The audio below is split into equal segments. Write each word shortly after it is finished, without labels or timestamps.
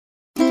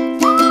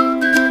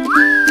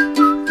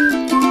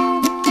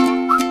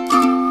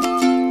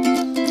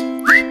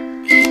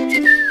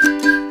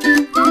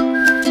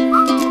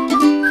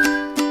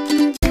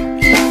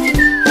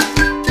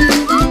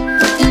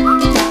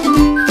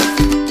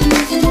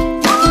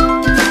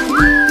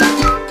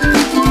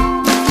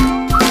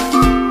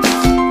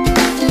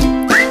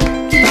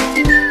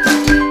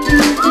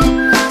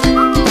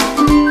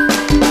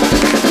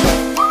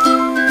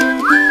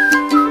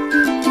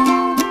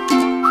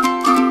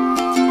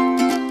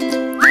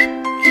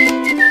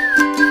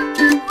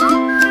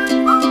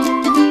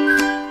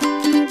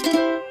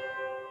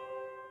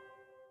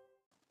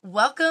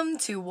Welcome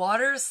to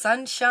Water,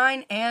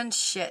 Sunshine, and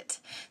Shit,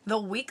 the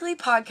weekly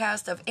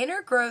podcast of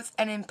inner growth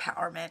and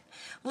empowerment.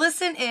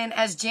 Listen in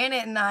as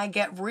Janet and I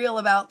get real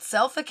about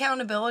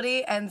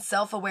self-accountability and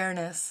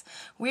self-awareness.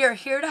 We are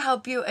here to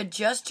help you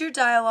adjust your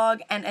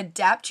dialogue and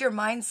adapt your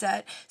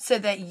mindset so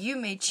that you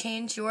may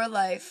change your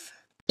life.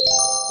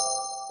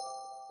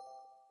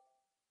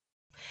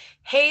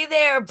 Hey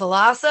there,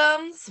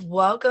 Blossoms.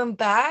 Welcome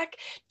back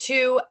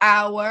to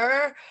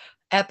our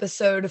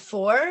Episode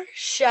 4,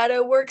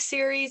 Shadow Work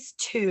Series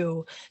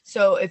 2.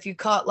 So if you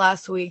caught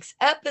last week's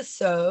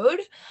episode,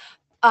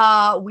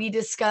 we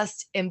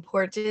discussed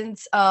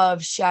importance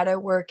of shadow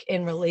work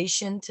in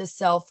relation to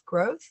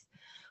self-growth.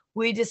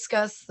 We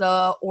discussed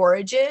the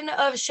origin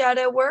of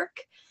shadow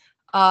work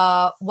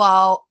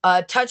while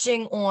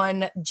touching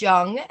on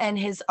Jung and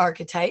his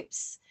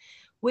archetypes.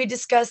 We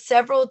discussed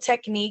several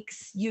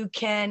techniques you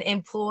can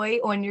employ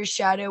on your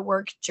shadow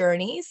work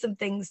journey, some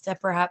things to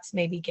perhaps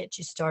maybe get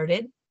you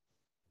started.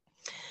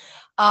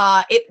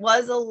 It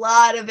was a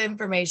lot of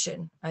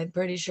information. I'm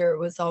pretty sure it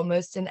was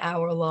almost an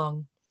hour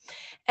long.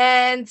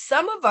 And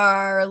some of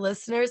our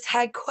listeners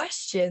had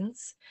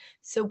questions,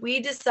 so we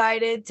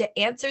decided to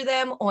answer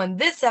them on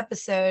this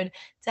episode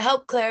to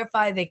help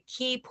clarify the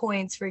key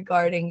points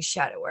regarding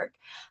shadow work.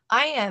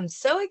 I am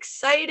so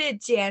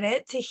excited,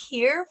 Janet, to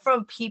hear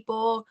from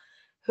people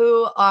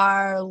who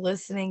are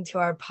listening to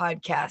our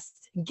podcast,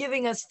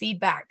 giving us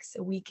feedback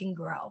so we can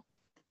grow.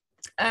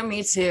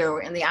 Me too.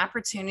 And the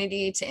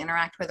opportunity to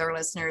interact with our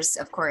listeners,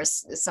 of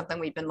course, is something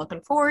we've been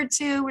looking forward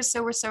to. We're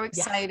so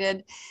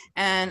excited. Yeah.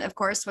 And of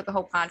course, what the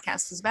whole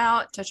podcast is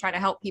about, to try to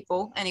help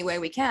people any way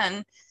we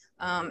can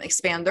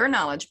expand their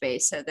knowledge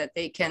base so that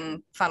they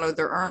can follow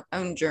their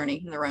own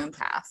journey and their own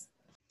path.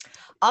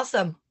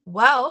 Awesome.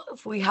 Well,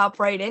 if we hop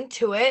right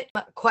into it,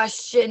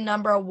 question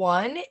number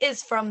 1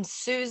 is from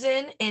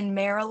Susan in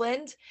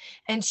Maryland.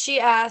 And she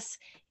asks,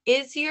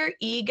 is your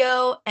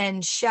ego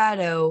and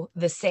shadow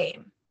the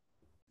same?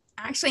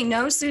 Actually,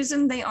 no,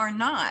 Susan, they are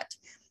not.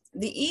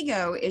 The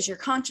ego is your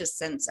conscious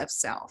sense of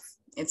self.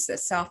 It's the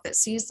self that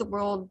sees the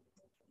world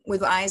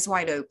with eyes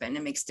wide open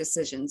and makes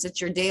decisions.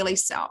 It's your daily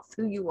self,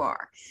 who you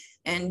are.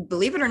 And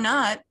believe it or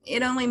not,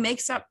 it only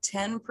makes up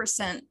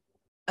 10%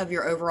 of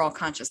your overall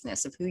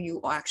consciousness of who you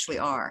actually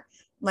are.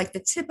 Like the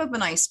tip of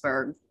an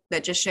iceberg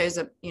that just shows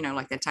up,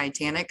 like the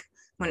Titanic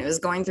when it was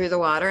going through the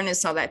water and it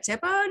saw that tip,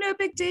 oh, no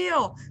big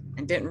deal.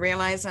 And didn't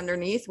realize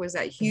underneath was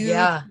that huge,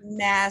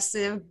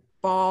 massive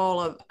ball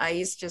of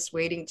ice just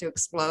waiting to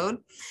explode.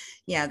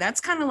 Yeah,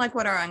 that's kind of like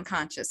what our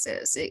unconscious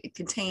is. It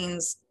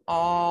contains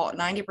all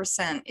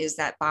 90% is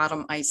that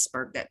bottom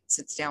iceberg that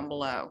sits down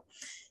below.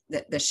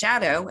 The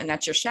shadow, and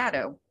that's your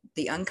shadow,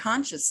 the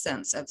unconscious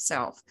sense of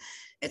self.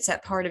 It's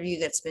that part of you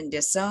that's been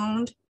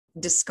disowned,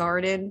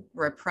 discarded,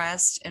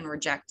 repressed, and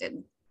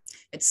rejected.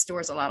 It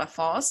stores a lot of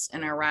false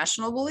and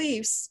irrational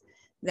beliefs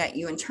that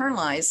you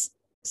internalize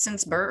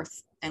since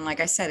birth. And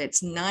like I said,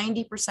 it's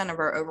 90% of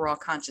our overall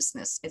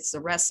consciousness. It's the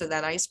rest of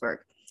that iceberg.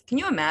 Can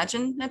you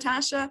imagine,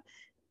 Natasha?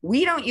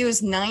 We don't use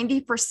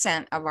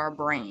 90% of our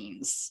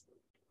brains.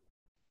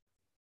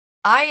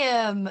 I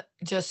am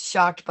just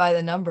shocked by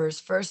the numbers,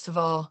 first of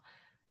all.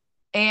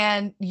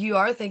 And you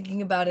are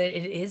thinking about it,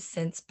 it is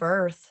since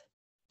birth.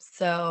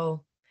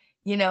 So,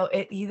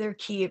 it either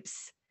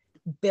keeps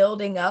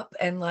building up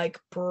and like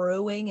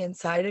brewing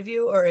inside of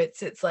you, or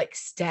it's like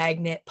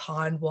stagnant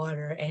pond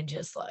water and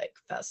just like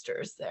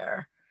festers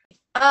there.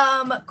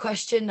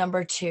 Question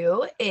number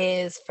 2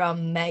 is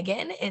from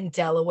Megan in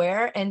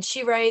Delaware, and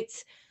she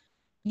writes,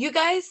 you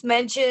guys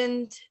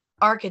mentioned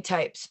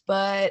archetypes,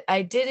 but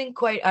I didn't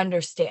quite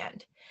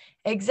understand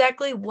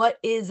exactly what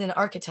is an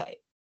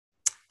archetype.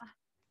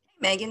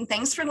 Megan,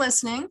 thanks for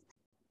listening.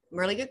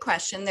 Really good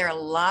question. There are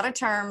a lot of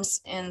terms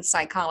in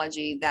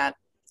psychology that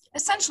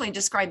essentially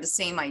describe the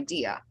same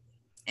idea,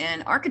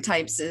 and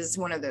archetypes is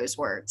one of those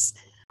words.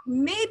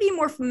 Maybe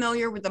more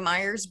familiar with the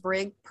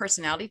Myers-Briggs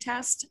personality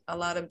test. A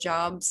lot of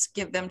jobs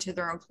give them to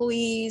their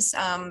employees.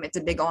 It's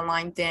a big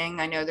online thing.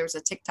 I know there was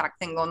a TikTok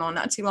thing going on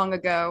not too long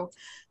ago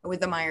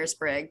with the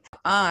Myers-Briggs.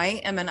 I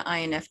am an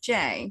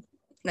INFJ.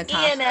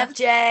 Natasha.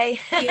 ENFJ.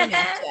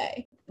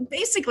 ENFJ.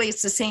 Basically,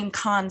 it's the same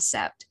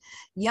concept.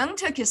 Jung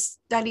took his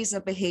studies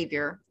of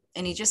behavior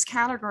and he just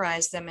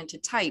categorized them into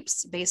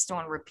types based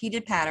on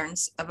repeated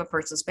patterns of a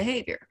person's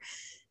behavior.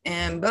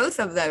 And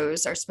both of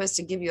those are supposed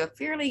to give you a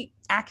fairly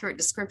accurate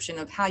description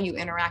of how you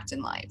interact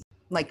in life.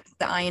 Like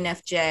the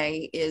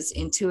INFJ is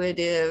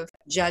intuitive,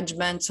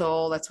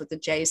 judgmental. That's what the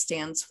J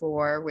stands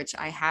for, which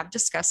I have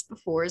discussed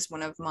before is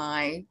one of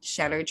my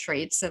shadow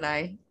traits that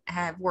I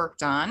have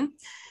worked on.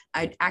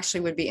 I actually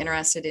would be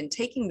interested in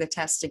taking the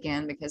test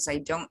again because I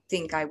don't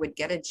think I would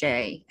get a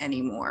J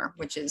anymore,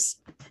 which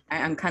is,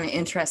 I'm kind of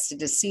interested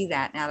to see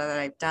that now that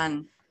I've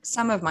done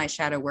some of my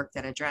shadow work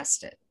that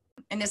addressed it.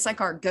 And it's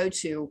like our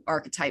go-to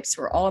archetypes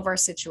for all of our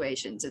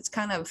situations. It's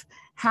kind of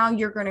how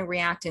you're going to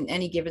react in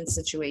any given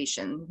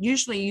situation.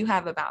 Usually you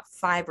have about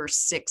 5 or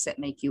 6 that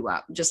make you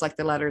up, just like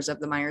the letters of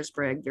the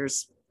Myers-Briggs.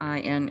 There's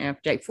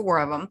INFJ, 4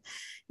 of them.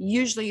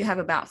 Usually you have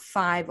about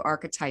 5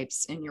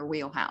 archetypes in your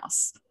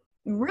wheelhouse.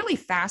 really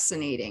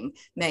fascinating,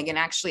 Megan,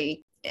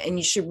 actually, and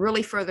you should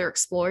really further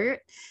explore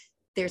it.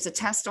 There's a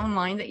test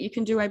online that you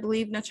can do, I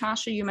believe,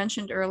 Natasha, you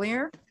mentioned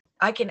earlier.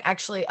 I can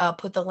actually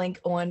put the link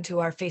on to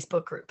our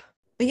Facebook group.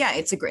 But yeah,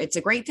 it's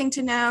a great thing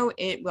to know.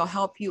 It will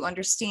help you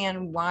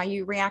understand why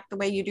you react the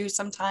way you do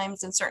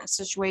sometimes in certain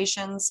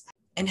situations,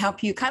 and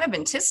help you kind of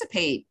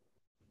anticipate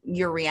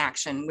your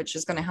reaction, which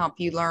is going to help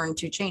you learn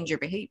to change your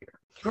behavior.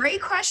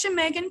 Great question,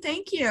 Megan.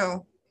 Thank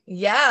you.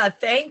 Yeah,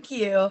 thank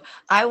you.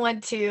 I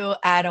want to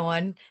add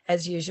on,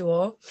 as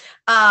usual.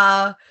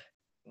 My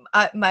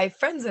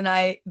friends and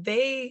I,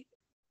 they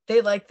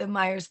like the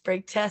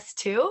Myers-Briggs test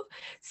too.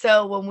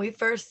 So when we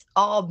first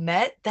all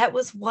met, that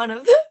was one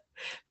of the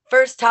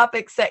first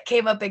topics that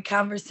came up in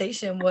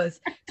conversation was,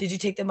 did you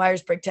take the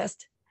Myers-Briggs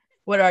test?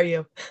 What are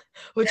you?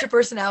 What's your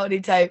personality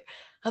type?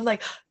 I'm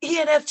like,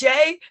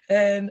 ENFJ.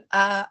 And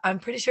I'm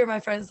pretty sure my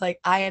friend's like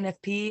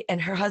INFP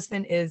and her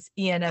husband is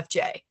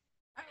ENFJ.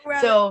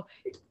 So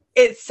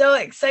it's so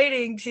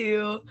exciting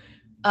to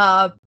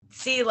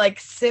see like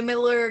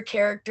similar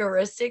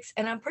characteristics.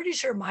 And I'm pretty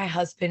sure my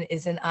husband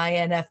is an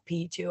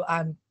INFP too.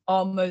 I'm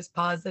almost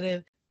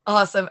positive.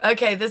 Awesome.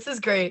 Okay, this is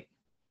great.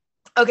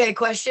 Okay,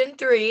 question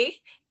 3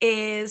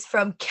 is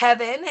from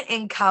Kevin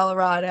in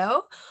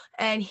Colorado.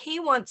 And he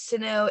wants to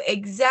know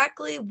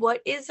exactly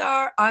what is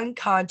our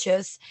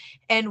unconscious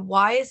and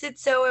why is it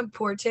so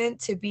important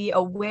to be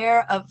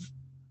aware of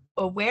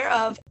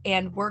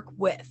and work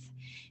with.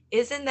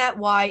 Isn't that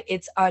why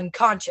it's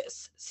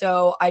unconscious?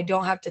 So I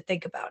don't have to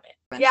think about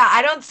it. Yeah,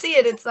 I don't see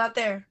it. It's not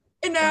there.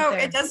 No,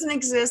 it doesn't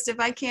exist. If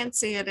I can't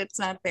see it, it's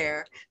not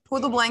there. Pull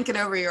the blanket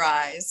over your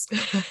eyes.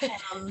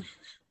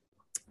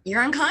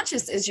 Your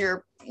unconscious is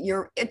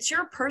it's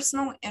your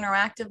personal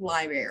interactive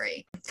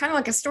library. It's kind of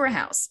like a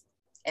storehouse.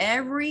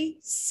 Every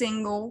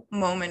single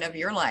moment of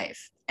your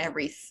life,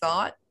 every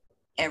thought,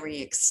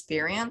 every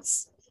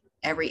experience,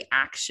 every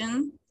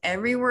action,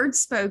 every word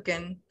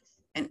spoken,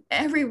 and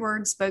every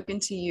word spoken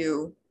to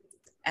you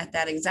at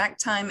that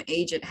exact time,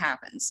 age it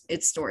happens,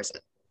 it stores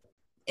it.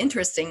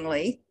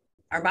 Interestingly,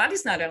 our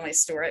bodies not only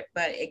store it,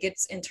 but it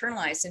gets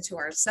internalized into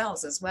our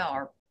cells as well,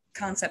 our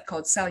concept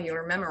called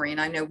cellular memory.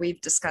 And I know we've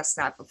discussed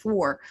that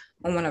before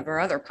on one of our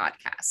other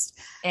podcasts.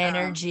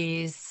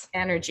 Energies.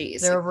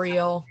 They're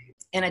real.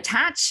 And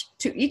attached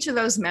to each of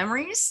those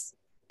memories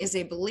is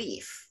a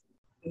belief.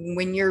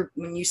 When you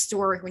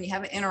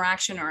have an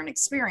interaction or an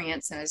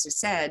experience, and as you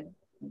said,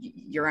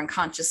 your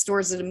unconscious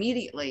stores it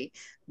immediately,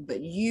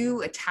 but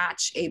you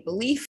attach a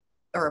belief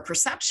or a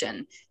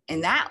perception,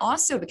 and that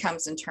also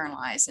becomes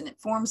internalized, and it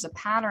forms a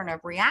pattern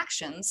of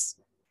reactions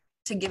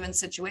to given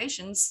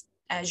situations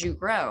as you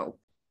grow.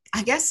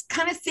 I guess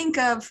kind of think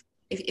of,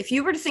 if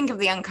you were to think of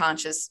the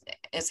unconscious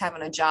as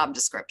having a job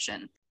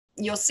description,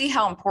 you'll see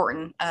how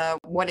important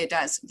what it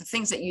does, the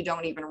things that you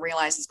don't even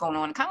realize is going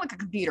on, kind of like a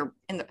computer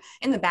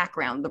in the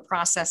background, the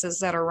processes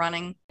that are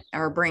running.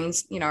 Our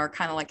brains, are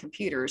kind of like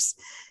computers.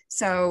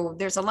 So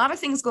there's a lot of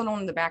things going on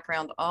in the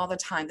background all the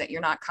time that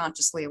you're not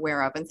consciously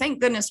aware of. And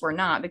thank goodness we're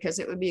not, because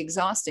it would be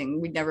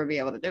exhausting. We'd never be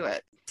able to do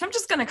it. So I'm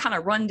just going to kind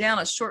of run down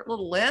a short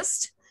little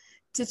list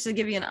to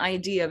give you an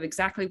idea of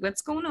exactly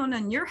what's going on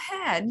in your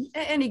head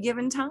at any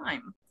given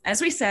time. As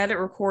we said, it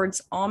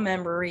records all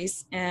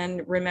memories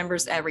and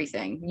remembers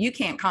everything. You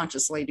can't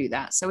consciously do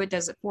that, so it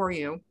does it for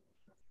you.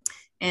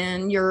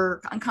 And your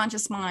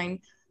unconscious mind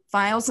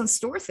files and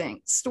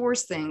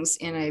stores things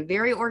in a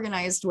very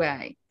organized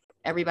way.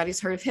 Everybody's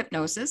heard of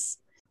hypnosis.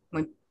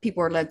 When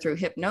people are led through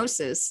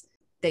hypnosis,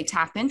 they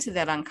tap into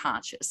that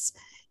unconscious,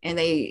 and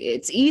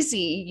it's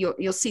easy.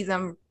 You'll see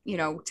them,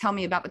 tell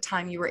me about the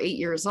time you were 8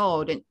 years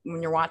old, and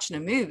when you're watching a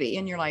movie,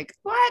 and you're like,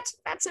 what?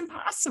 That's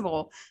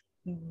impossible.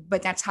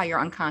 But that's how your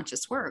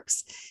unconscious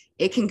works.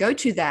 It can go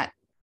to that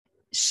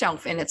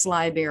shelf in its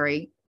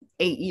library,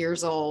 8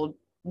 years old.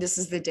 This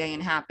is the day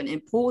and happened,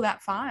 and pull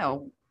that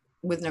file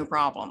with no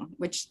problem,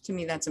 which to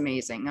me, that's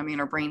amazing. I mean,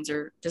 our brains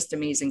are just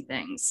amazing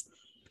things.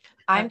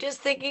 I'm just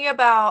thinking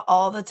about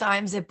all the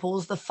times it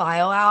pulls the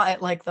file out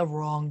at like the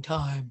wrong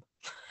time.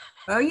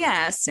 Oh,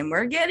 yes. And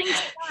we're getting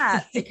to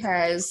that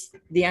because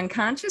the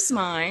unconscious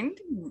mind,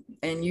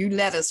 and you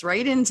led us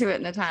right into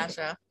it,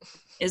 Natasha,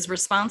 is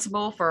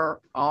responsible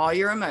for all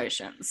your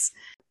emotions.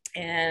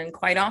 And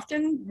quite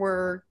often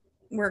we're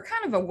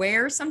kind of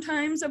aware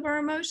sometimes of our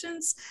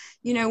emotions.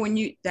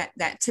 When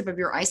that tip of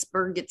your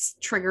iceberg gets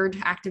triggered,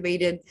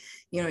 activated,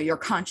 your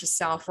conscious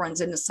self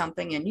runs into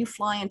something and you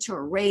fly into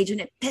a rage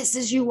and it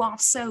pisses you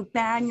off so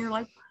bad. And you're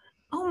like,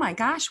 oh my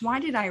gosh, why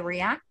did I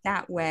react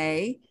that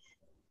way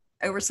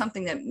over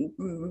something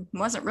that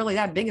wasn't really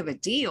that big of a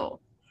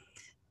deal?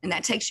 And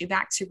that takes you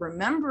back to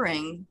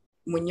remembering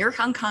when your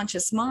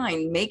unconscious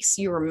mind makes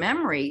your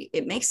memory,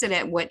 it makes it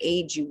at what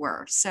age you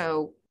were.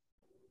 So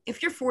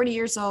if you're 40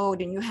 years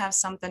old and you have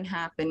something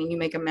happen and you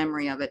make a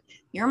memory of it,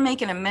 you're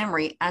making a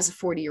memory as a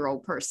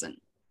 40-year-old person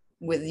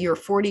with your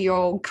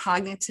 40-year-old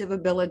cognitive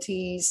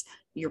abilities,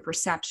 your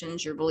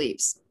perceptions, your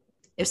beliefs.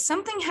 If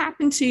something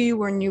happened to you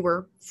when you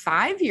were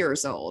 5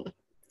 years old,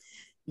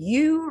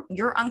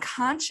 your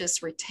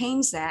unconscious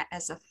retains that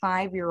as a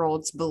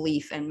 5-year-old's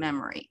belief and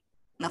memory.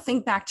 Now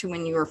think back to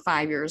when you were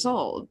 5 years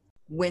old.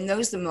 When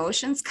those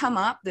emotions come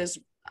up, those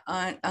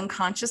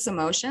unconscious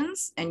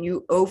emotions, and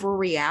you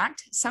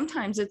overreact,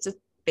 sometimes it's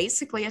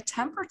basically a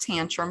temper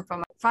tantrum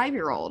from a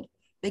 5-year-old,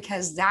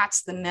 because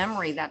that's the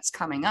memory that's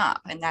coming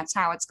up and that's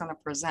how it's going to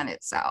present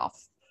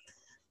itself.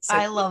 So,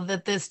 I love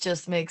that. This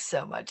just makes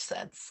so much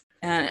sense.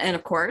 and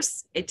of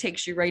course, it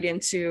takes you right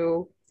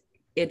into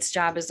its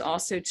job is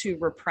also to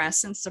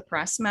repress and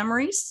suppress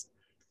memories.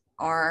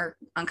 Our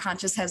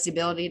unconscious has the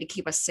ability to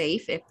keep us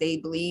safe if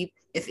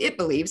it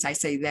believes, I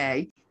say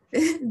they,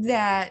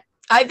 that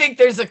I think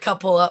there's a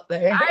couple up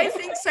there. I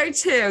think so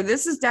too.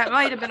 That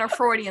might have been a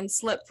Freudian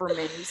slip for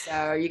me.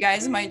 So you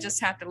guys might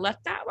just have to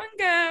let that one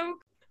go.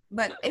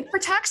 But it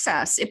protects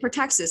us. It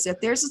protects us. If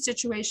there's a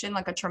situation,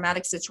 like a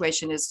traumatic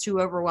situation is too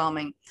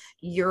overwhelming,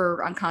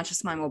 your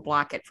unconscious mind will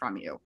block it from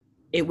you.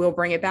 It will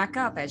bring it back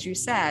up, as you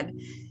said.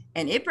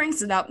 And it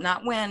brings it up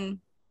not when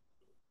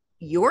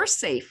you're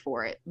safe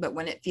for it, but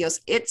when it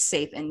feels it's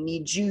safe and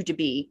needs you to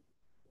be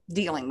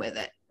dealing with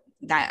it.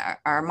 That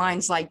our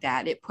minds like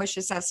that. It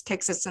pushes us,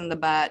 kicks us in the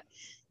butt.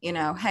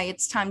 Hey,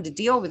 it's time to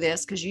deal with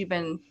this because you've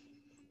been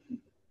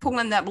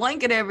pulling that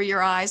blanket over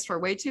your eyes for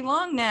way too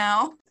long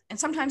now. And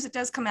sometimes it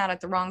does come out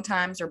at the wrong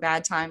times or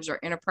bad times or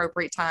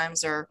inappropriate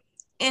times or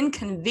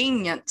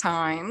inconvenient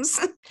times.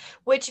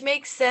 Which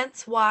makes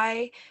sense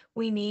why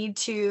we need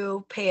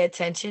to pay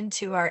attention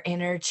to our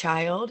inner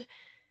child,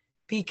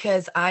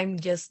 because I'm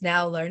just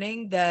now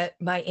learning that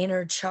my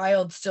inner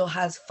child still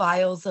has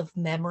files of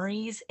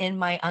memories in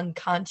my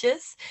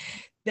unconscious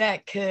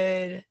that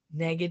could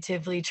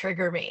negatively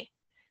trigger me.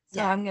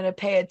 So I'm going to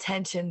pay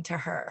attention to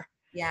her.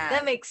 Yeah.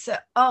 That makes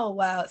oh,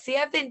 wow. See,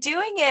 I've been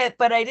doing it,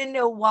 but I didn't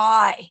know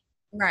why.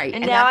 Right.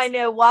 And now I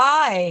know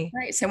why.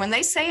 Right. So when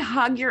they say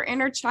hug your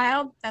inner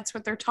child, that's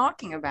what they're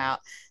talking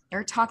about.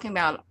 They're talking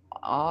about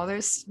all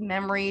those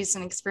memories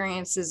and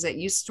experiences that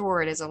you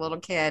stored as a little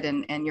kid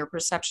and your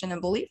perception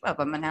and belief of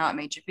them and how it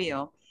made you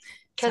feel.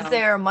 Because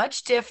they are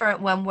much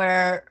different when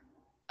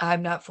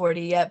I'm not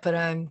 40 yet, but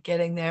I'm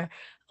getting there.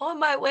 On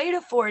my way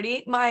to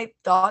 40, my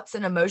thoughts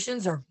and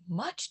emotions are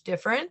much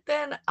different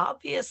than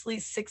obviously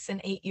 6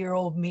 and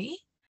 8-year-old me.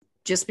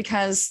 Just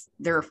because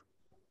they're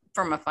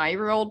from a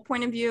 5-year-old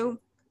point of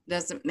view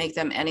doesn't make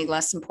them any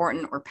less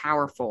important or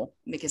powerful,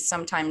 because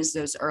sometimes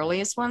those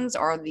earliest ones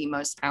are the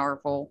most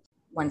powerful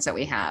ones that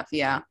we have.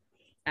 Yeah,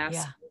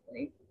 absolutely.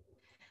 Yeah.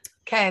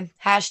 Okay.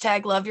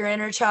 Hashtag love your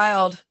inner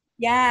child.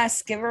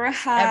 Yes. Give her a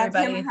hug.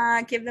 Everybody. Him a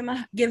hug. Give them a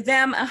hug. Give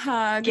them a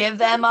hug. Give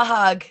them a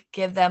hug.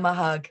 Give them a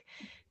hug.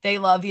 They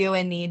love you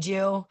and need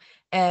you.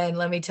 And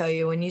let me tell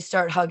you, when you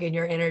start hugging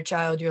your inner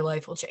child, your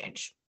life will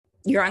change.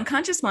 Your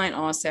unconscious mind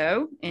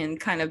also, and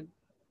kind of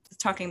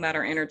talking about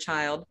our inner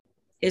child,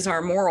 is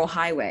our moral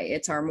highway.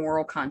 It's our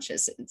moral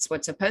conscious. It's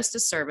what's supposed to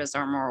serve as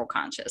our moral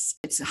conscious.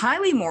 It's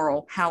highly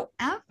moral.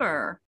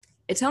 However,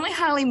 it's only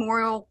highly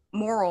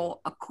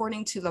moral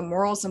according to the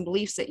morals and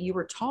beliefs that you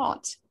were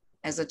taught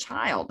as a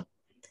child.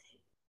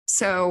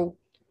 So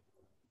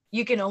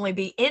you can only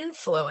be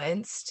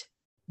influenced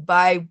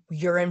by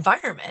your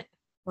environment.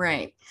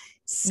 Right.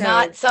 So,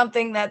 not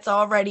something that's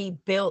already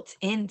built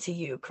into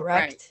you,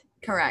 correct? Right.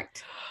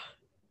 Correct.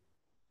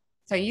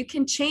 So you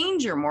can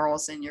change your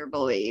morals and your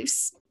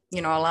beliefs. A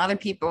lot of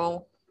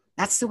people,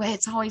 that's the way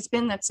it's always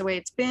been. That's the way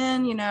it's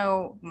been.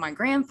 My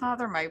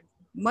grandfather, my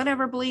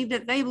whatever believed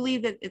it. They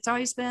believe that it's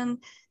always been.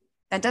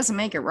 That doesn't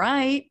make it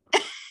right.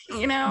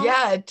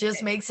 Yeah, it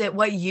just makes it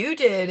what you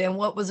did and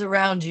what was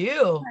around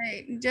you.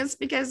 Right. Just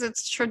because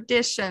it's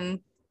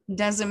tradition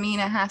doesn't mean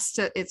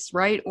it's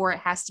right, or it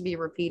has to be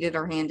repeated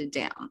or handed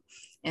down.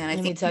 And I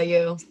think tell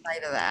you, in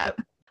spite of that,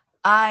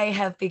 I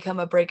have become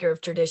a breaker of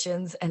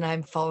traditions and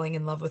I'm falling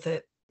in love with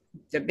it.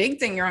 The big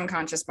thing your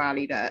unconscious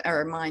body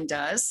mind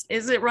does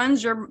is it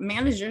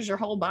manages your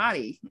whole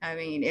body. I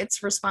mean,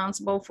 it's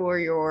responsible for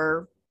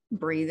your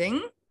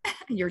breathing,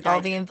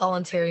 all the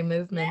involuntary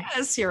movements.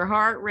 Yes, your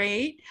heart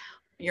rate,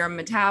 your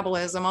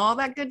metabolism, all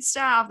that good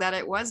stuff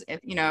that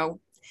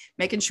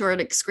making sure it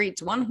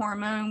excretes one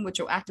hormone, which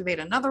will activate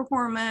another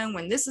hormone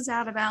when this is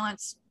out of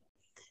balance.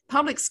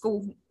 Public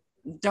school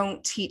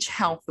don't teach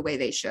health the way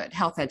they should,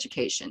 health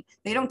education.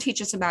 They don't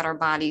teach us about our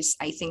bodies,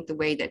 I think, the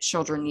way that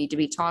children need to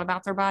be taught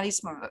about their bodies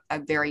from a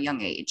very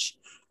young age.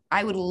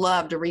 I would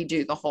love to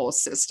redo the whole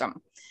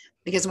system,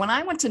 because when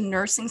I went to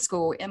nursing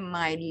school in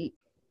my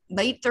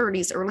late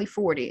 30s, early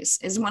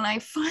 40s is when I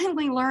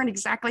finally learned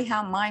exactly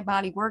how my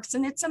body works.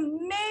 And it's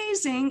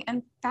amazing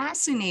and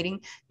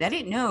fascinating that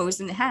it knows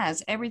and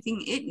has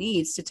everything it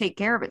needs to take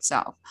care of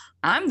itself.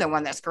 I'm the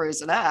one that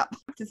screws it up.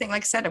 The thing,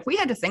 like I said, if we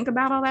had to think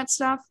about all that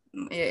stuff,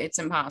 it's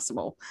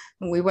impossible.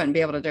 We wouldn't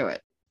be able to do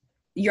it.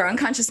 Your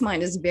unconscious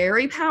mind is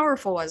very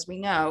powerful, as we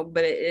know,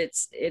 but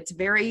it's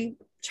very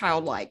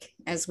childlike,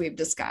 as we've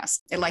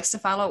discussed. It likes to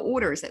follow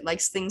orders. It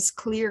likes things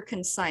clear,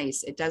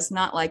 concise. It does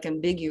not like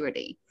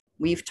ambiguity.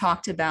 We've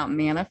talked about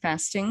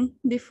manifesting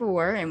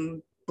before,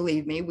 and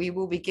believe me, we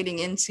will be getting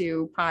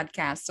into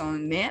podcasts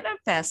on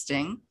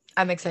manifesting.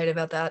 I'm excited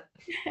about that.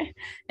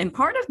 And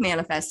part of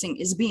manifesting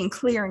is being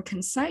clear and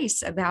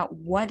concise about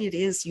what it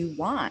is you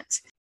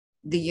want.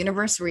 The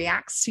universe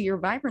reacts to your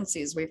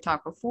vibrancies. We've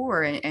talked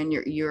before, and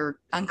your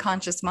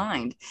unconscious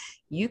mind.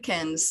 You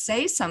can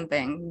say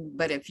something,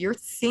 but if you're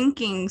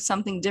thinking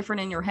something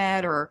different in your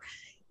head, or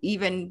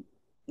even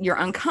your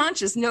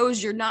unconscious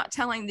knows you're not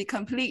telling the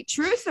complete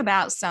truth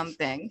about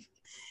something,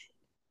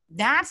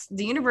 that's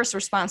the universe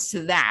responds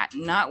to that,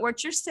 not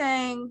what you're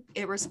saying.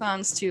 It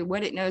responds to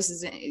what it knows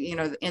is,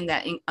 in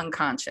that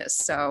unconscious.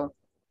 So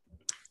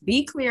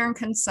be clear and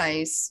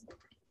concise.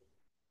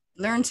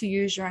 Learn to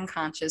use your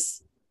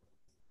unconscious,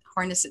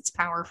 harness its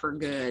power for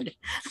good.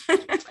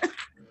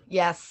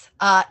 Yes.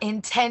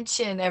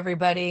 Intention,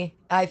 everybody.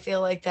 I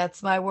feel like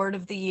that's my word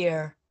of the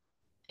year.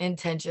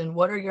 Intention.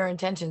 What are your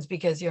intentions?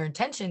 Because your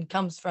intention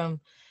comes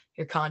from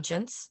your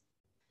conscience.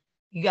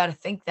 You got to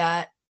think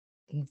that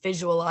and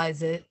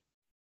visualize it.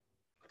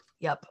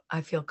 Yep. I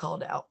feel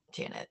called out,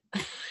 Janet.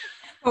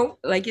 Oh,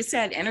 like you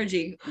said,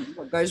 energy.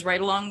 What goes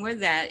right along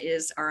with that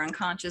is our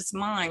unconscious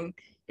mind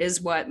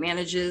is what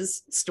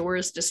manages,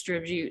 stores,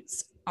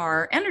 distributes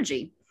our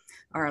energy,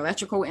 our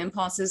electrical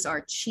impulses,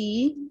 our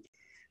chi.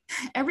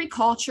 Every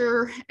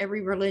culture,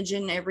 every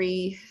religion,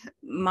 every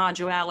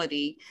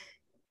modality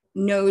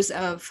knows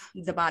of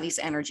the body's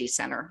energy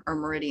center or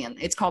meridian.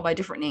 It's called by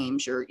different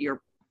names, your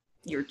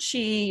chi,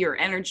 your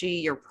energy,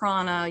 your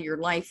prana, your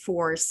life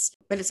force,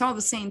 but it's all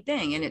the same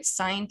thing. And it's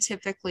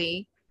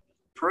scientifically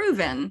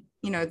proven,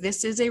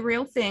 this is a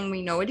real thing.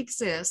 We know it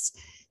exists,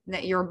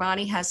 that your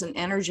body has an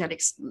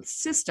energetic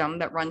system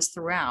that runs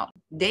throughout.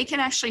 They can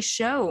actually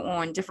show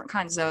on different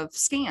kinds of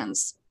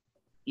scans.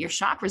 Your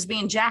chakras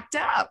being jacked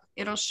up,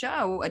 it'll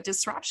show a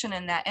disruption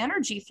in that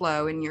energy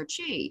flow in your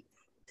chi.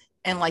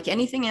 And like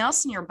anything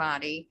else in your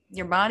body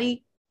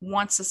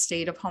wants a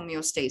state of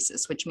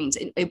homeostasis, which means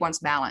it wants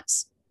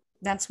balance.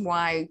 That's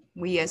why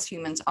we as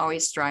humans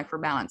always strive for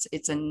balance.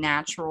 It's a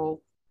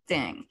natural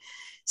thing.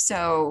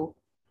 So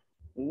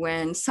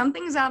when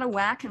something's out of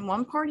whack in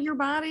one part of your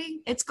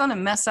body, it's going to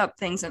mess up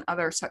things in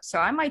others. So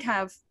I might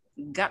have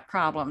gut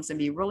problems and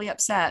be really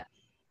upset,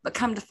 but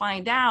come to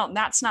find out,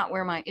 that's not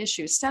where my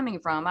issue is stemming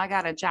from. I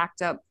got a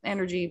jacked up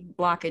energy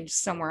blockage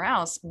somewhere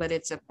else, but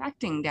it's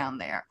affecting down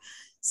there.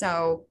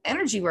 So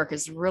energy work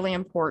is really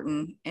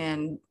important,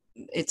 and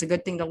it's a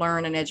good thing to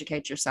learn and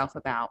educate yourself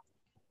about.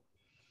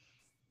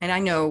 And I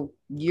know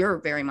you're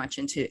very much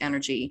into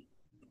energy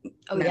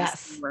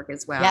work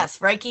as well. Yes,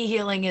 Reiki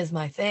healing is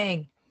my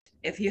thing.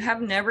 If you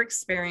have never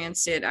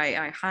experienced it,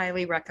 I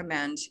highly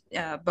recommend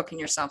booking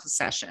yourself a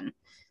session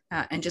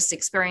and just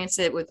experience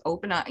it with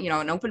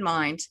an open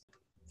mind.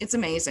 It's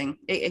amazing.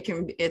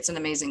 It's an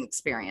amazing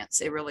experience.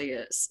 It really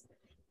is.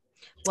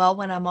 Well,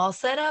 when I'm all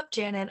set up,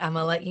 Janet, I'm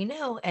gonna let you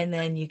know, and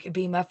then you could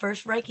be my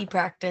first Reiki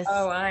practice.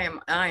 Oh, I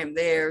am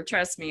there.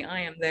 Trust me,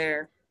 I am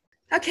there.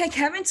 Okay,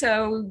 Kevin.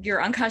 So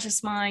your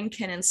unconscious mind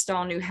can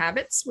install new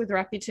habits with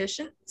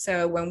repetition.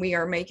 So when we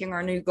are making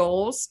our new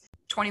goals,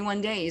 21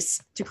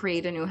 days to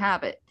create a new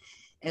habit.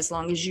 As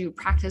long as you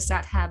practice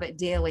that habit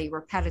daily,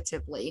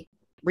 repetitively,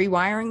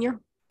 rewiring your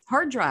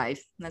hard drive.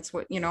 That's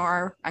what,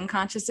 our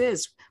unconscious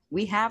is.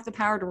 We have the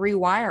power to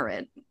rewire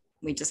it.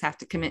 We just have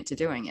to commit to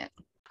doing it.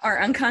 Our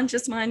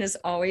unconscious mind is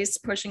always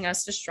pushing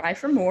us to strive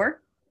for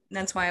more. And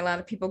that's why a lot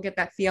of people get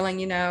that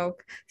feeling, I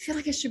feel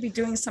like I should be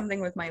doing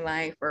something with my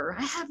life, or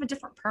I have a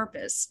different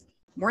purpose.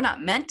 We're not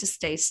meant to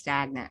stay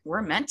stagnant.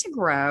 We're meant to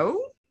grow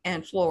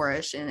and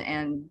flourish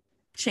and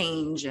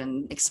change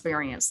and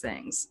experience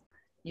things.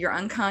 Your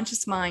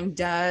unconscious mind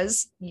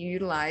does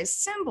utilize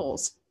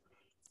symbols.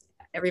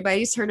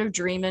 Everybody's heard of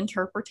dream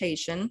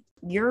interpretation.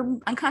 Your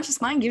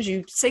unconscious mind gives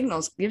you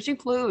signals, gives you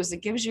clues,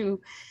 it gives you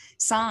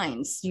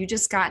signs. You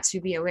just got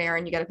to be aware,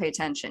 and you got to pay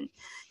attention.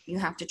 You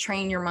have to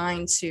train your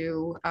mind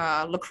to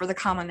look for the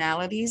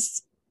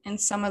commonalities in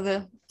some of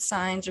the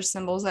signs or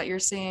symbols that you're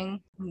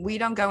seeing. We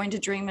don't go into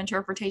dream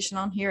interpretation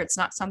on here. It's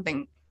not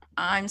something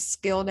I'm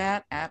skilled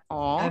at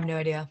all. I have no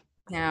idea.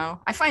 No,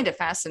 I find it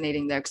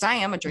fascinating though, because I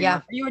am a dreamer. Yeah.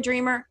 Are you a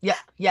dreamer? Yeah.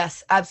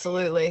 Yes,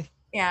 absolutely.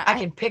 Yeah. I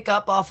can pick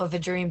up off of a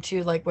dream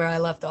too, like where I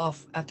left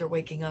off after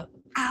waking up.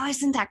 Oh,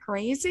 isn't that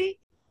crazy?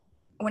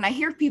 When I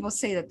hear people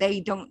say that they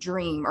don't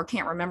dream or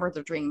can't remember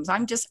their dreams,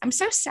 I'm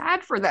so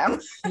sad for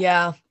them.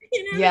 Yeah.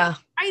 Yeah.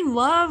 I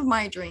love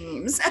my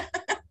dreams.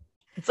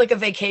 It's like a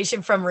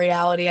vacation from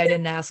reality I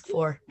didn't ask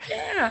for.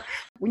 Yeah.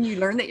 When you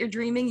learn that you're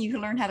dreaming, you can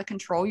learn how to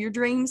control your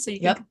dreams, so you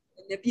can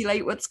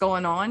manipulate what's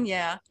going on.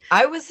 Yeah.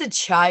 I was a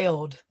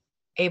child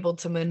able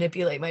to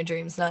manipulate my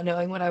dreams, not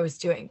knowing what I was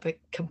doing, but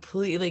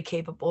completely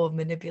capable of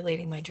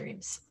manipulating my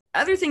dreams.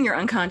 Other thing your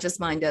unconscious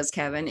mind does,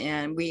 Kevin,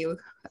 and we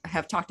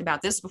have talked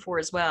about this before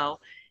as well,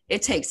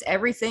 it takes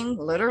everything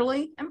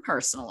literally and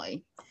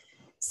personally.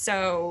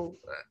 So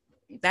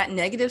that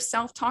negative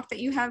self-talk that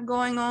you have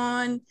going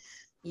on,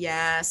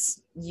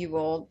 yes,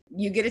 you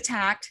get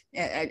attacked.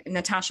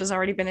 Natasha's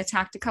already been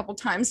attacked a couple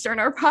times during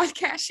our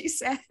podcast, she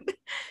said.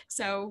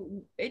 So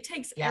it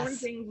takes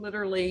everything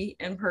literally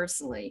and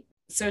personally.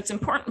 So it's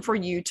important for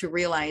you to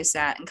realize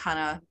that, and kind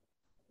of,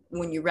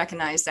 when you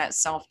recognize that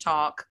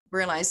self-talk,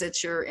 realize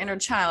that your inner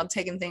child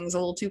taking things a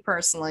little too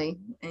personally,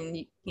 and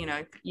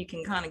you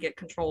can kind of get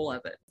control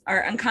of it.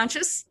 Our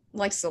unconscious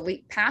likes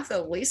the path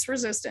of least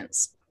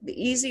resistance. The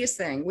easiest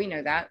thing, we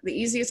know that, the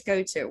easiest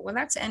go-to. Well,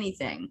 that's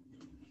anything.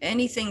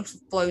 Anything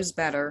flows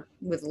better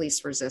with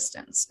least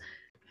resistance.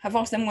 I've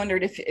often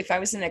wondered if I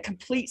was in a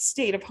complete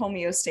state of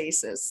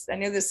homeostasis. I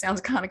know this sounds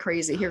kind of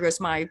crazy. Here goes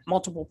my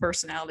multiple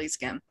personalities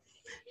again.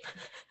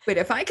 But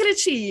if I could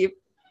achieve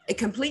a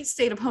complete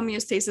state of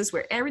homeostasis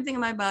where everything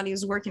in my body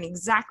is working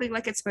exactly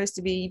like it's supposed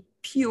to be,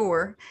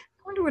 pure,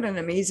 I wonder what an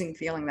amazing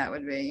feeling that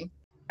would be.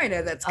 I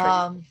know that's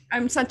crazy.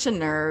 I'm such a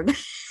nerd.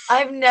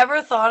 I've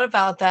never thought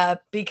about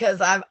that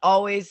because I've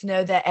always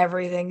know that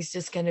everything's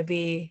just going to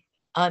be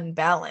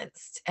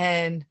unbalanced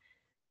and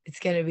it's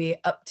going to be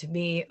up to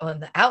me on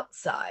the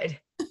outside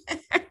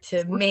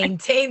to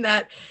maintain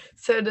that.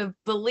 So to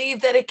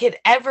believe that it could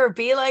ever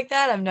be like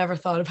that, I've never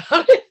thought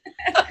about it.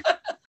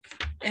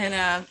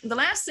 And the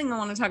last thing I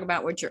want to talk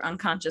about what your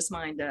unconscious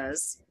mind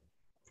does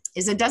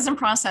is it doesn't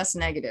process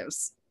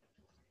negatives.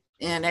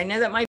 And I know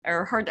that might be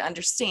hard to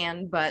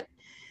understand, but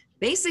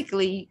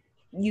basically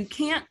you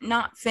can't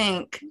not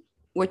think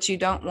what you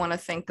don't want to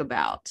think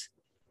about.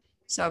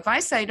 So if I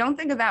say, don't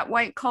think of that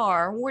white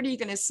car, what are you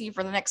going to see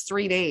for the next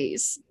 3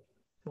 days?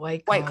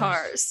 White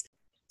cars.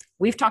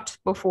 We've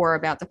talked before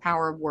about the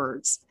power of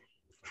words.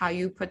 How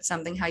you put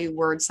something, how you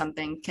word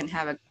something can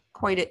have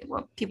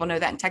well, people know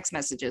that in text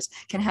messages,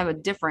 can have a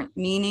different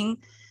meaning.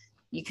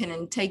 You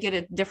can take it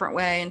a different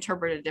way,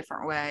 interpret it a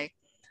different way.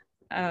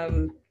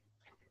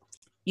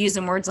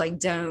 Using words like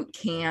don't,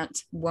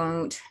 can't,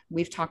 won't,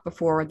 we've talked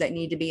before, that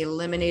need to be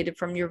eliminated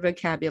from your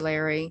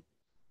vocabulary.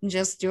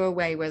 Just do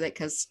away with it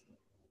because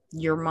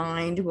your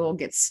mind will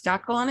get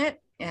stuck on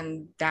it.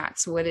 And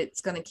that's what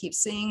it's going to keep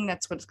seeing.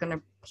 That's what it's going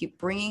to keep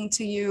bringing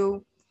to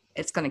you.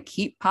 It's going to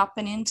keep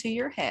popping into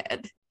your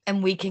head.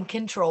 And we can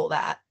control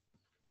that.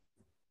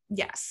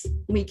 Yes,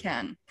 we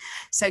can.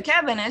 So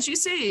Kevin, as you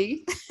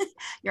see,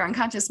 your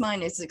unconscious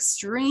mind is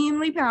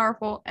extremely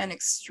powerful and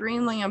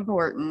extremely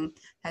important,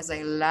 has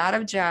a lot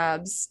of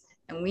jobs,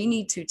 and we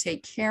need to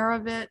take care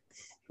of it.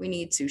 We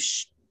need to,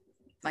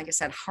 like I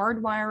said,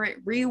 hardwire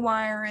it,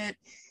 rewire it.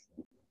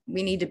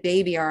 We need to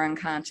baby our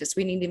unconscious.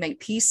 We need to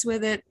make peace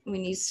with it. We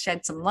need to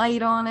shed some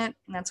light on it.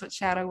 And that's what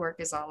shadow work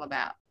is all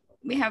about.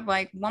 We have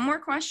like one more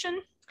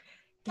question.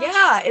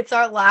 Yeah, it's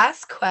our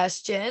last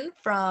question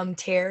from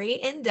Terry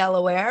in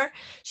Delaware.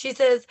 She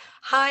says,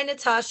 hi,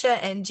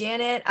 Natasha and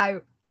Janet.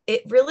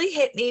 It really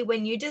hit me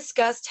when you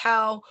discussed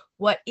how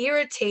what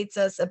irritates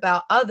us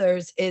about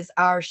others is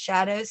our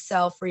shadow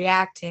self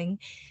reacting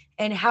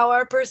and how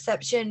our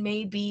perception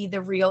may be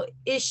the real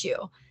issue.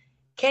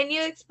 Can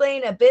you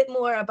explain a bit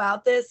more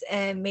about this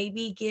and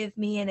maybe give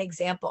me an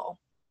example?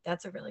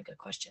 That's a really good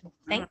question.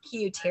 Thank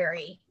you,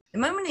 Terry. The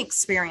moment an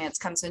experience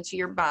comes into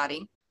your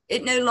body,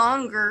 it no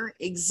longer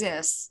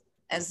exists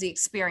as the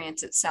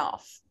experience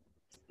itself,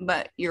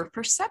 but your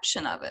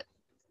perception of it.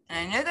 And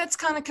I know that's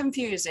kind of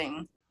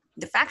confusing.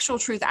 The factual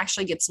truth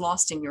actually gets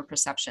lost in your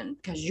perception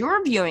because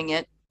you're viewing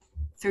it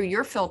through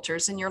your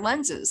filters and your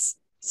lenses.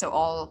 So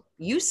all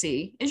you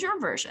see is your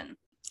version.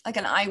 Like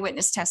an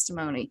eyewitness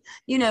testimony.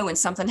 You know, when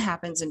something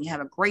happens and you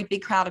have a great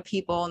big crowd of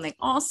people and they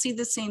all see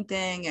the same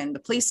thing and the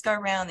police go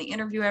around, they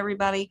interview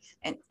everybody,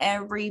 and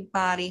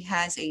everybody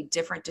has a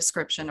different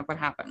description of what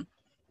happened.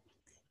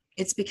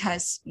 It's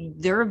because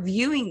they're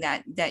viewing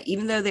that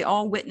even though they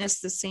all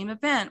witnessed the same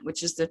event,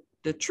 which is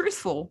the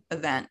truthful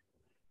event,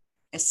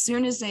 as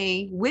soon as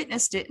they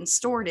witnessed it and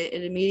stored it,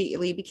 it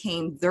immediately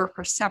became their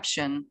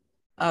perception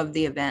of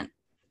the event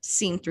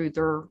seen through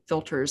their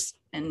filters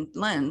and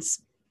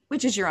lens,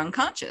 which is your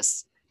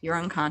unconscious. Your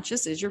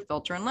unconscious is your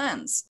filter and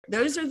lens.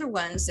 Those are the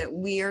ones that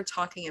we are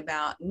talking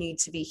about need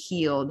to be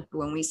healed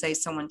when we say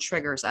someone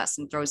triggers us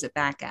and throws it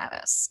back at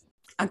us.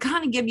 I'll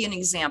kind of give you an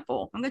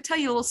example. I'm going to tell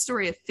you a little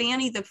story of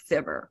Fanny the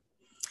Fibber.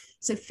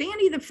 So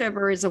Fanny the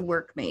Fibber is a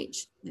workmate.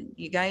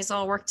 You guys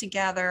all work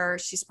together.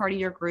 She's part of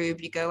your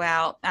group. You go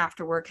out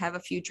after work, have a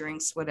few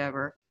drinks,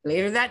 whatever.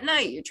 Later that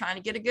night, you're trying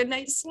to get a good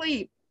night's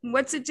sleep.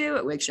 What's it do?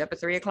 It wakes you up at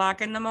 3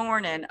 o'clock in the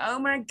morning. Oh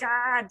my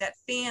God, that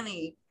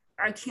Fanny.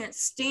 I can't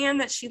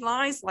stand that she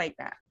lies like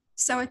that.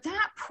 So at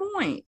that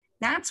point,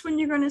 that's when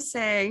you're going to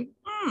say,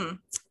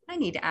 I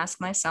need to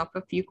ask myself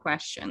a few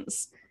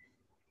questions.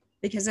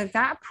 Because at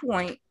that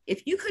point,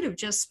 if you could have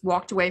just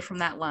walked away from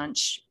that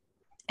lunch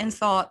and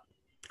thought,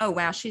 oh,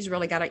 wow, she's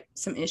really got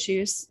some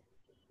issues,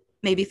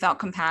 maybe felt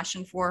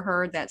compassion for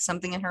her, that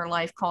something in her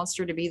life caused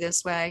her to be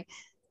this way,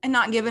 and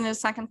not given it a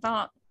second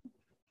thought,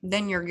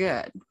 then you're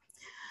good.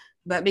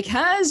 But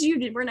because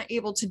you were not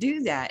able to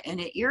do that and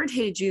it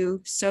irritated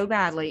you so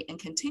badly and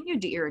continued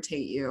to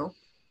irritate you,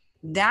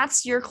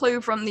 that's your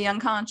clue from the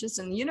unconscious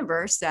and the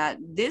universe that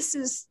this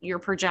is your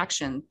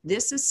projection.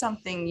 This is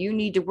something you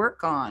need to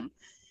work on.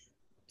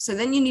 So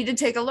then you need to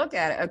take a look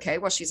at it. Okay,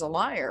 well, she's a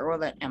liar. Well,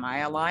 then, am I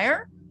a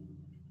liar?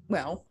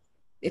 Well,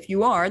 if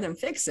you are, then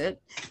fix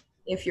it.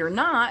 If you're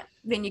not,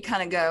 then you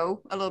kind of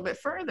go a little bit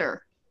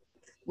further.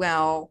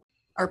 Well,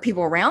 are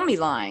people around me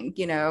lying,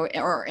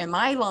 or am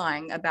I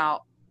lying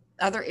about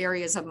other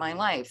areas of my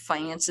life,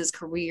 finances,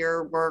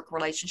 career, work,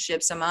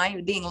 relationships? Am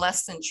I being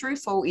less than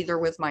truthful either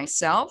with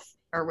myself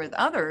or with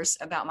others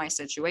about my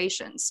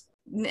situations.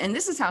 And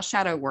this is how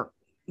shadow work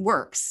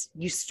works.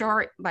 You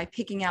start by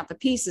picking out the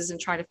pieces and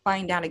try to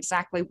find out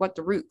exactly what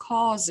the root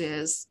cause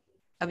is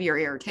of your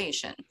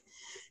irritation.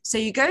 So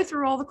you go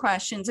through all the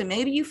questions, and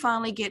maybe you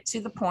finally get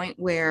to the point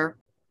where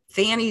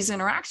Fanny's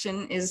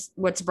interaction is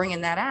what's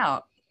bringing that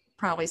out.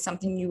 Probably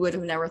something you would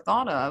have never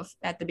thought of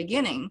at the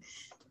beginning,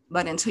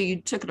 but until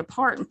you took it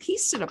apart and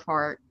pieced it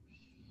apart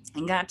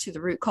and got to the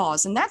root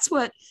cause. And that's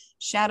what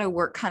shadow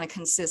work kind of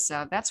consists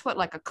of. That's what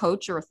like a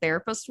coach or a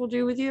therapist will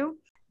do with you.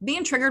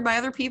 Being triggered by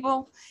other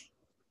people,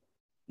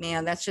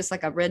 man, that's just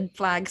like a red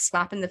flag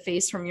slap in the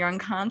face from your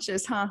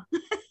unconscious, huh?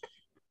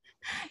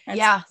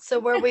 Yeah. So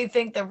where we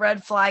think the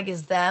red flag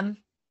is them.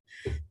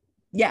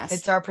 Yes.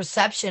 It's our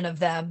perception of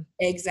them.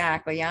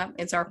 Exactly. Yeah.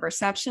 It's our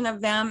perception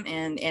of them,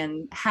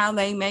 and how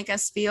they make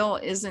us feel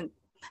isn't,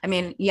 I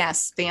mean,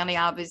 yes, Fanny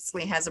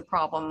obviously has a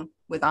problem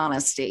with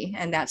honesty,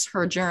 and that's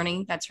her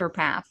journey. That's her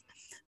path.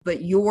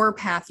 But your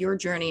path, your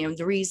journey, and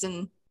the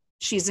reason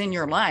she's in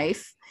your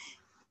life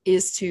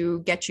is to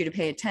get you to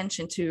pay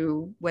attention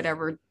to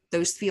whatever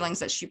those feelings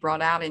that she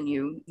brought out in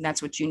you.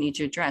 That's what you need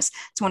to address.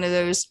 It's one of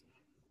those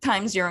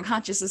times your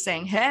unconscious is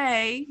saying,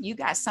 hey, you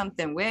got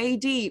something way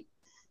deep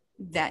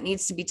that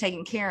needs to be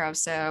taken care of.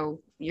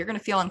 So you're going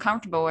to feel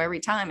uncomfortable every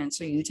time. And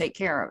so you take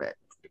care of it.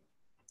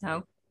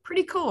 So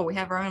pretty cool. We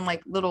have our own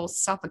like little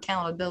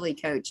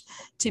self-accountability coach.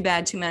 Too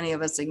bad too many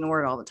of us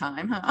ignore it all the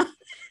time, huh?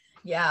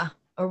 Yeah.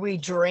 Or we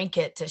drink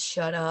it to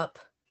shut up.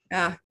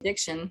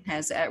 Addiction,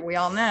 as we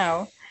all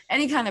know,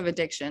 any kind of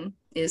addiction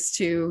is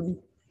to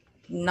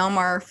numb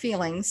our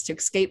feelings, to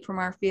escape from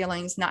our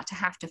feelings, not to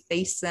have to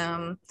face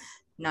them,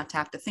 not to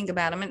have to think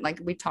about them. And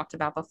like we talked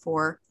about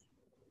before,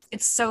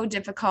 it's so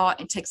difficult.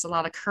 It takes a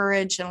lot of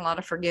courage and a lot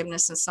of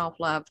forgiveness and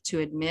self-love to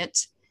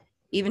admit,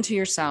 even to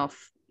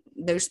yourself,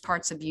 those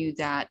parts of you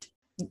that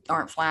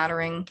aren't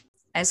flattering.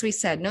 As we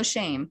said, no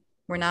shame.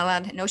 We're not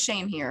allowed, no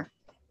shame here.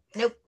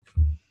 Nope.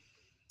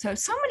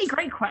 So many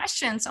great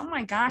questions. Oh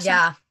my gosh.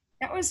 Yeah.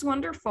 That was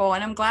wonderful.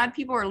 And I'm glad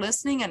people are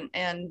listening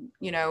and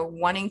you know,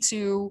 wanting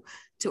to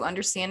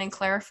understand and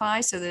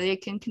clarify so that they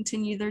can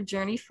continue their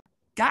journey.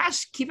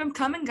 Gosh, keep them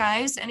coming,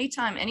 guys.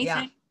 Anytime,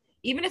 anything. Yeah.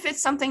 Even if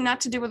it's something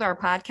not to do with our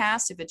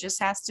podcast, if it just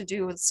has to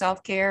do with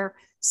self-care,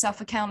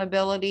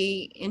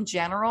 self-accountability in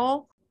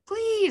general,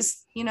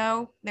 please, you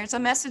know, there's a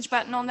message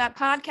button on that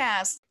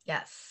podcast.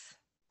 Yes,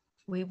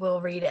 we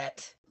will read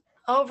it.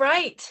 All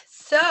right.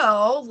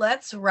 So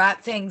let's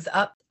wrap things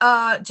up.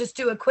 Just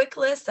do a quick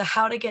list of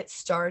how to get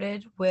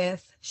started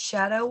with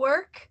shadow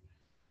work.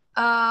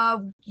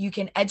 You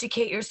can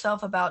educate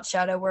yourself about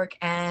shadow work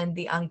and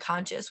the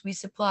unconscious. We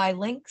supply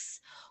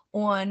links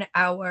on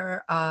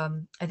our,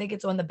 I think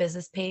it's on the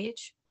business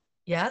page.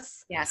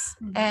 Yes. Yes.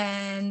 Mm-hmm.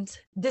 And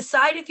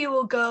decide if you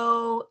will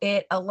go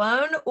it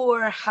alone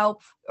or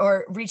help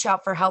or reach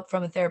out for help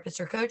from a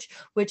therapist or coach,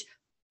 which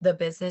the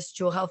business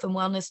Jewel Health and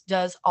Wellness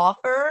does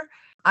offer.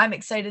 I'm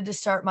excited to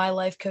start my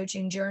life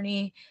coaching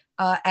journey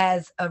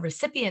as a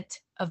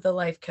recipient of the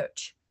life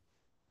coach.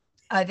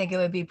 I think it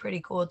would be pretty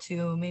cool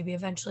to maybe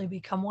eventually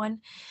become one.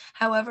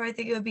 However, I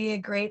think it would be a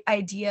great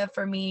idea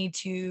for me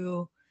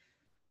to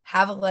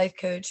have a life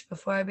coach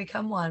before I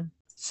become one.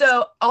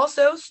 So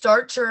also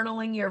start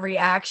journaling your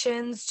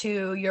reactions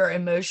to your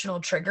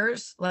emotional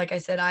triggers. Like I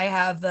said, I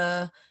have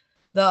the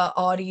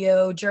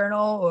audio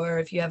journal, or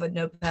if you have a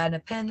notepad and a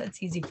pen,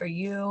 that's easy for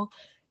you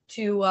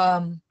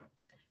to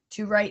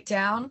write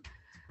down.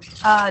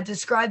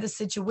 Describe the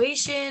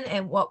situation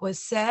and what was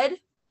said,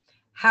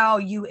 how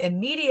you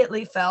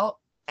immediately felt,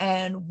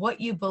 and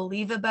what you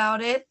believe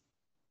about it,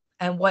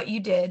 and what you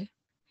did.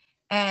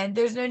 And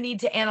there's no need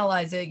to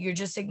analyze it. You're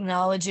just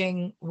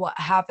acknowledging what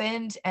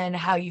happened and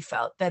how you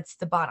felt. That's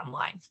the bottom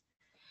line.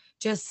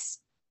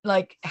 Just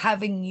like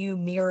having you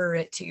mirror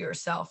it to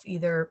yourself,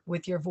 either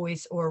with your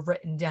voice or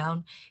written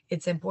down.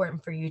 It's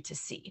important for you to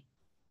see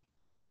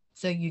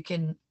so you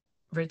can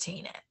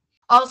retain it.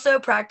 Also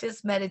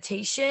practice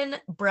meditation,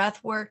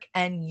 breath work,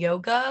 and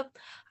yoga.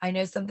 I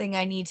know something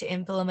I need to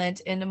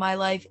implement into my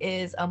life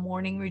is a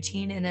morning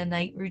routine and a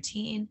night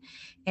routine.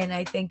 And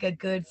I think a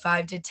good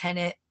 5 to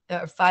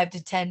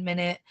 10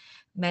 minute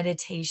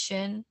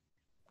meditation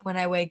when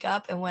I wake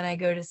up and when I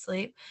go to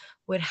sleep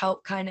would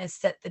help kind of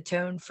set the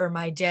tone for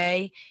my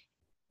day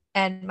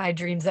and my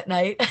dreams at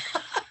night.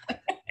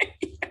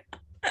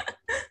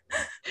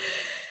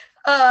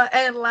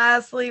 And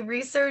lastly,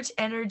 research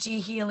energy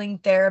healing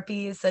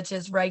therapies such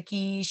as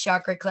Reiki,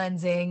 chakra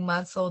cleansing,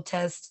 muscle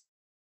test,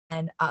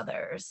 and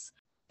others.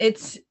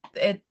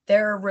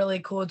 They're really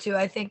cool too.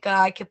 I think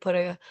I could put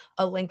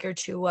a link or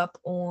two up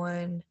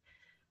on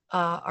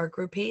our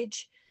group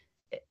page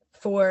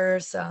for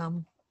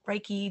some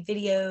Reiki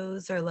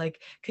videos, or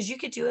because you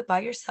could do it by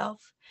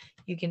yourself.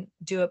 You can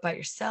do it by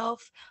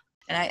yourself.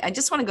 And I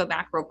just want to go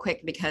back real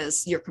quick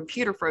because your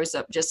computer froze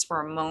up just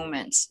for a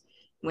moment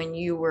when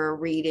you were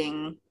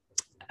reading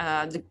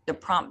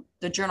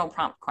the journal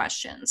prompt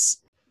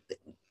questions.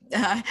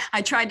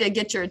 I tried to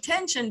get your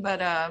attention,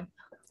 but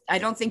I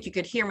don't think you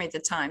could hear me at the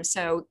time.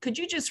 So could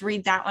you just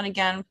read that one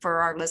again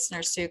for our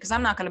listeners too? Because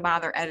I'm not going to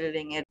bother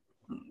editing it.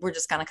 we're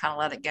just going to kind of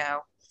let it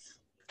go.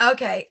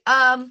 Okay.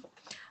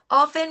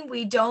 Often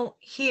we don't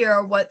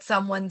hear what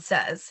someone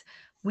says.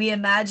 We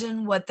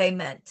imagine what they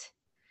meant.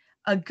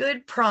 A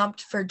good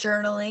prompt for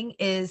journaling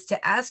is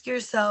to ask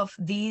yourself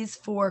these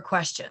 4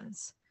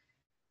 questions.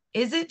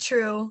 Is it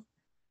true?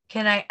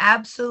 Can I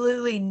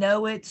absolutely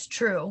know it's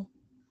true?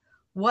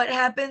 What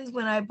happens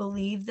when I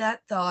believe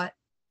that thought?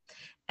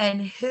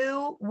 And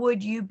who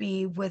would you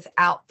be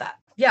without that?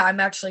 Yeah, I'm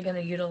actually going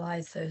to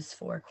utilize those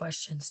 4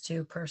 questions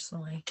too,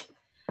 personally.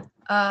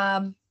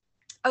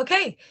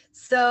 Okay,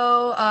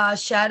 so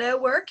shadow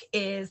work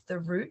is the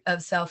root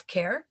of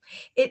self-care.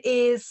 It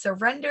is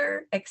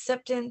surrender,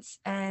 acceptance,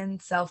 and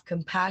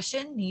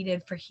self-compassion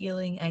needed for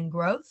healing and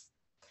growth.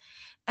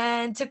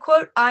 And to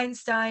quote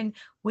Einstein,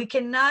 we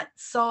cannot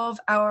solve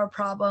our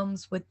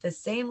problems with the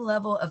same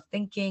level of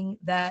thinking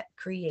that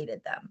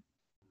created them.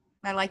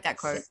 I like that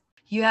quote.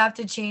 You have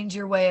to change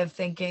your way of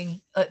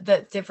thinking,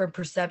 that different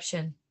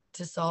perception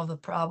to solve the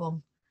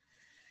problem,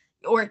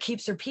 or it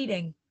keeps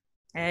repeating.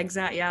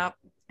 Exactly. Yeah.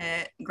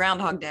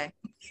 Groundhog Day.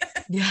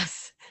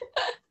 Yes.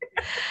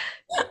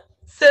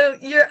 So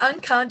your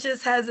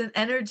unconscious has an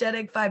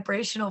energetic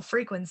vibrational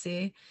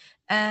frequency,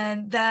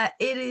 and that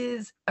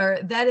is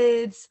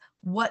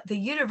what the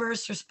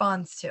universe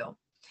responds to.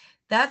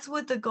 That's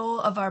what the goal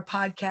of our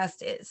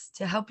podcast is,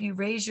 to help you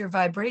raise your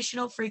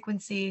vibrational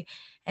frequency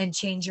and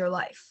change your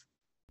life.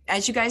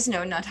 As you guys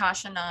know,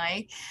 Natasha and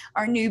I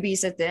are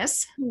newbies at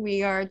this.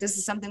 This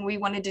is something we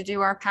wanted to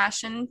do, our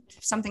passion,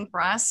 something for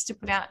us to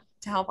put out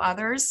to help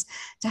others,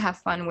 to have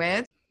fun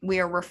with. We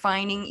are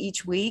refining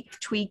each week,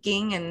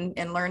 tweaking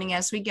and learning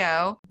as we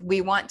go.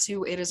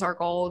 It is our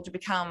goal to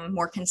become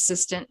more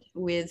consistent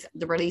with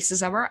the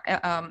releases of our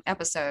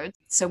episodes.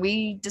 So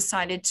we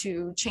decided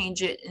to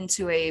change it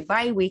into a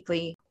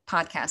bi-weekly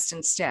podcast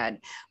instead.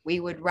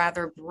 We would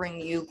rather bring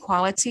you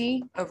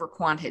quality over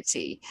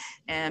quantity.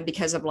 And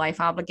because of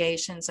life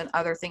obligations and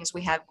other things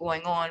we have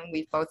going on,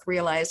 we've both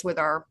realized with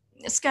our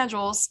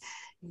schedules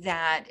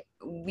that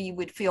we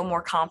would feel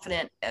more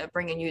confident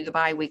bringing you the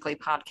bi-weekly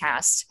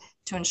podcast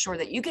to ensure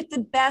that you get the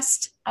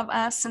best of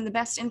us and the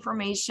best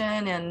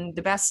information and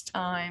the best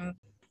time,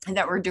 and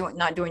that we're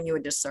not doing you a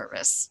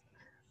disservice.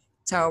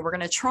 So we're going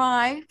to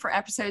try for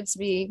episodes to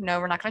be, no,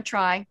 we're not going to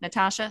try.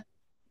 Natasha,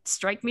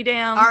 strike me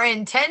down. Our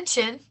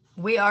intention,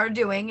 we are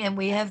doing, and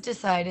we have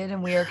decided,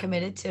 and we are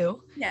committed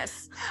to.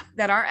 Yes,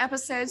 that our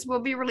episodes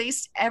will be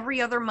released every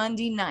other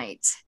Monday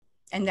night.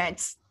 And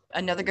that's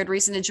another good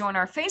reason to join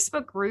our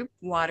Facebook group,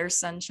 Water,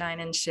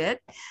 Sunshine, and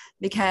Shit,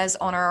 because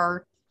on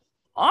our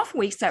off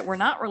weeks that we're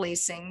not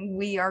releasing,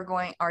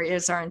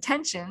 is our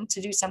intention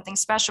to do something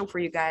special for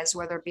you guys,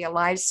 whether it be a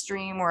live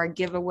stream or a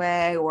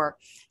giveaway or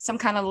some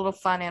kind of little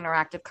fun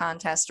interactive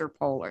contest or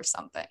poll or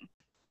something.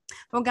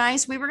 Well,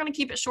 guys, we were going to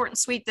keep it short and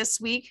sweet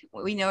this week.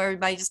 We know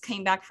everybody just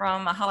came back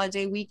from a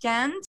holiday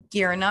weekend,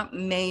 gearing up.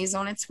 May's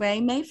on its way.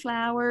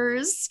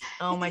 Mayflowers.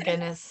 Oh my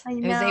goodness.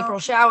 It was April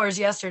showers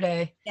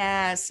yesterday.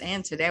 Yes,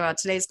 and today. Well,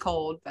 today's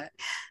cold, but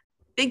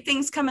big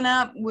things coming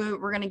up. We're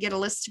going to get a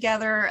list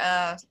together,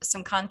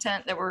 some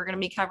content that we're going to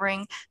be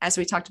covering. As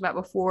we talked about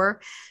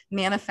before,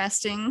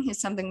 manifesting is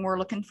something we're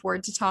looking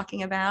forward to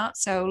talking about.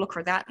 So look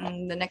for that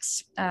in the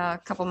next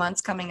couple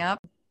months coming up.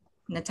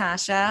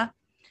 Natasha,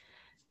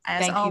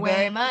 as Thank always, you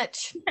very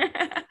much.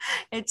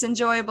 It's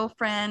enjoyable,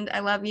 friend. I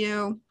love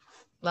you.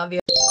 Love you.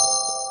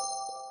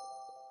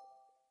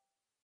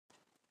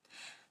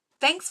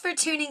 Thanks for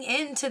tuning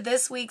in to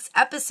this week's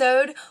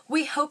episode.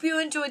 We hope you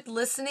enjoyed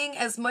listening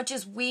as much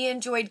as we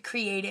enjoyed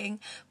creating.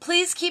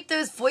 Please keep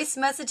those voice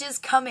messages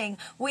coming.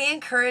 We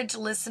encourage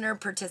listener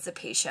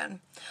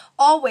participation.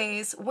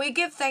 Always, we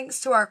give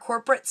thanks to our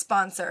corporate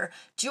sponsor,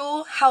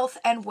 Jewel Health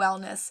and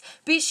Wellness.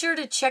 Be sure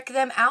to check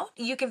them out.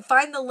 You can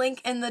find the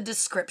link in the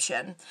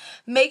description.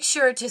 Make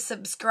sure to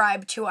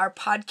subscribe to our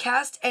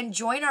podcast and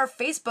join our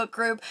Facebook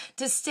group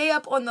to stay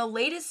up on the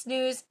latest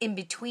news in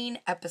between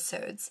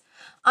episodes.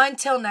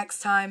 Until next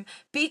time,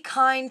 be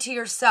kind to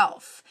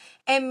yourself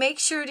and make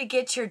sure to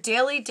get your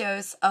daily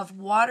dose of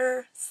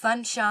water,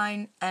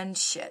 sunshine, and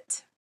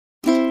shit.